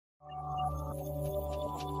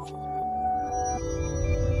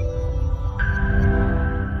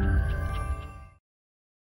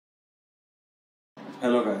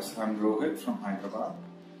US. I'm Rohit from Hyderabad.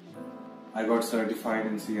 I got certified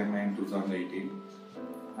in CMA in 2018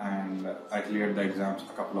 and I cleared the exams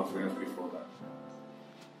a couple of years before that.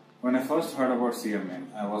 When I first heard about CMA,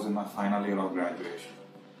 I was in my final year of graduation.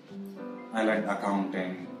 I liked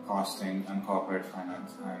accounting, costing and corporate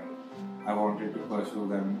finance, and I wanted to pursue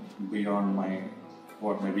them beyond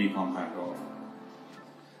what my BCom had to offer.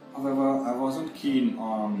 However, I wasn't keen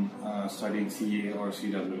on studying CA or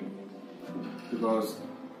CWA because,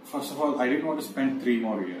 first of all, I didn't want to spend 3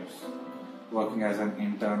 more years working as an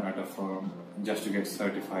intern at a firm just to get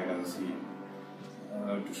certified as a CA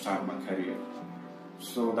to start my career.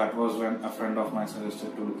 So that was when a friend of mine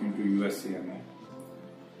suggested to look into US CMA.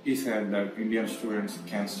 He said that Indian students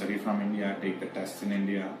can study from India, take the test in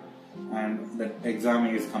India, and the exam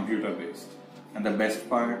is computer based. And the best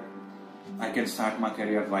part, I can start my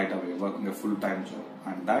career right away working a full-time job,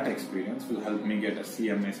 and that experience will help me get a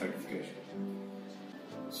CMA certification.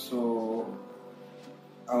 So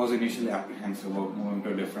I was initially apprehensive about moving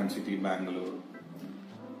to a different city, Bangalore,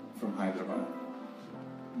 from Hyderabad.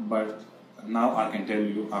 But now I can tell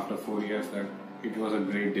you after 4 years that it was a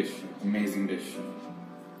great decision, amazing decision.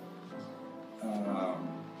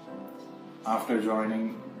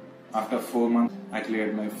 After 4 months, I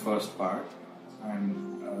cleared my first part,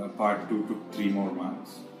 and part 2 took 3 more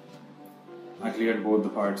months. I cleared both the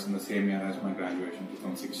parts in the same year as my graduation,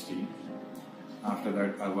 2016. After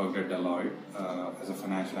that, I worked at Deloitte as a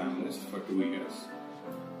financial analyst for 2 years.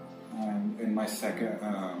 And in my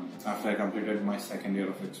after I completed my second year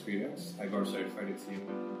of experience, I got certified in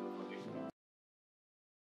CMA.